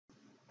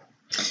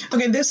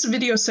Okay, this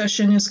video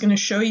session is going to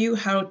show you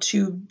how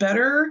to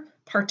better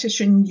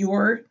partition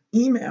your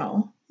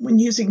email when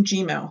using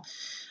Gmail.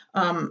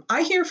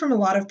 I hear from a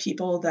lot of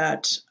people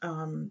that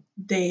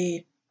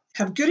they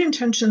have good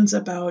intentions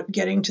about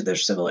getting to their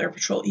Civil Air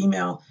Patrol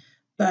email,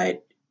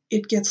 but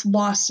it gets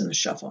lost in the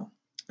shuffle.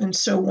 And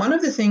so one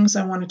of the things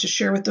I wanted to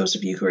share with those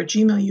of you who are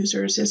Gmail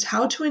users is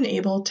how to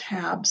enable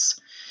tabs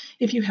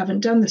if you haven't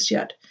done this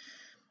yet.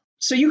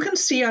 So you can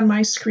see on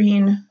my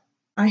screen,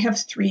 I have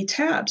 3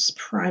 tabs: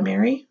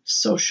 primary,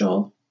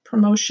 social,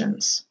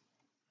 promotions.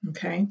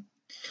 Okay.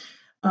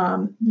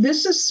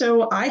 This is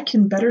so I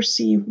can better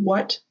see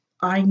what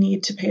I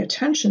need to pay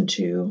attention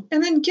to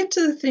and then get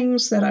to the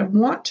things that I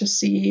want to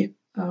see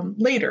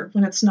later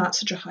when it's not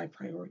such a high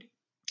priority.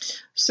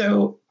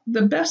 So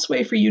the best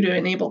way for you to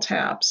enable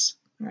tabs,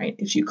 right,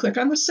 if you click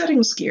on the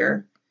settings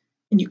gear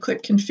and you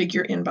click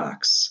configure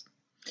inbox.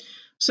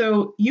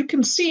 So you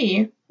can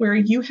see where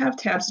you have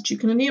tabs that you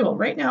can enable.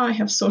 Right now I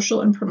have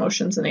social and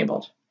promotions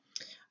enabled.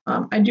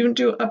 I do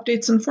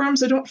updates and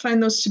forums. I don't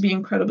find those to be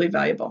incredibly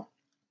valuable.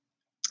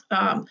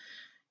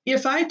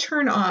 If I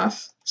turn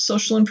off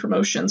social and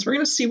promotions, we're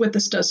going to see what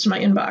this does to my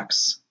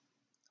inbox.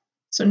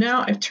 So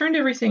now I've turned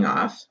everything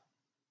off.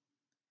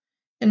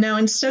 And now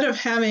instead of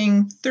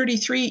having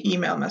 33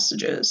 email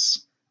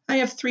messages, I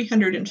have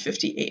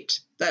 358.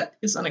 That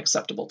is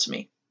unacceptable to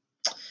me.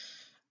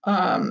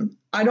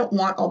 I don't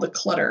want all the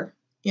clutter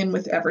in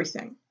with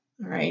everything,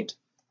 all right?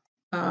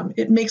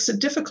 It makes it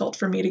difficult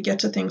for me to get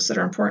to things that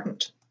are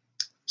important.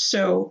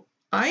 So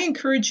I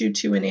encourage you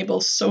to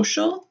enable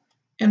social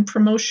and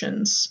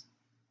promotions,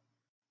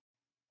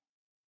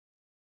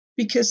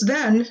 because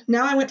then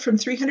now I went from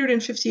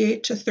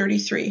 358 to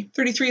 33.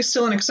 33 is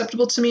still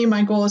unacceptable to me.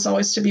 My goal is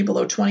always to be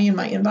below 20 in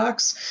my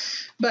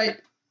inbox, but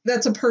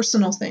that's a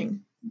personal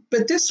thing.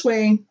 But this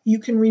way you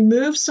can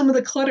remove some of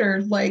the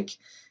clutter, like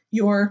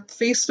your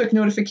Facebook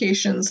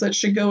notifications that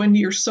should go into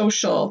your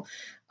social,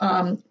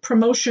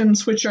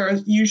 promotions, which are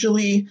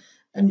usually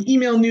an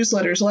email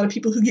newsletters, a lot of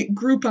people who get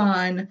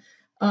Groupon,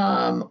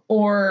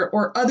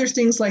 or other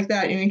things like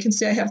that. And you can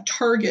see I have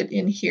Target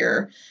in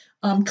here,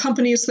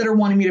 companies that are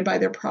wanting me to buy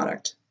their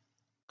product.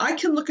 I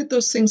can look at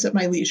those things at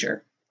my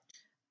leisure.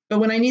 But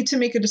when I need to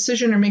make a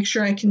decision or make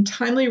sure I can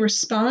timely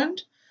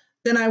respond,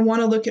 then I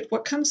want to look at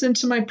what comes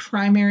into my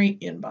primary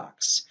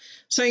inbox.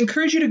 So I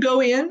encourage you to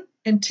go in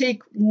and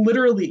take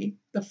literally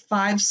the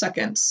 5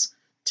 seconds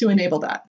to enable that.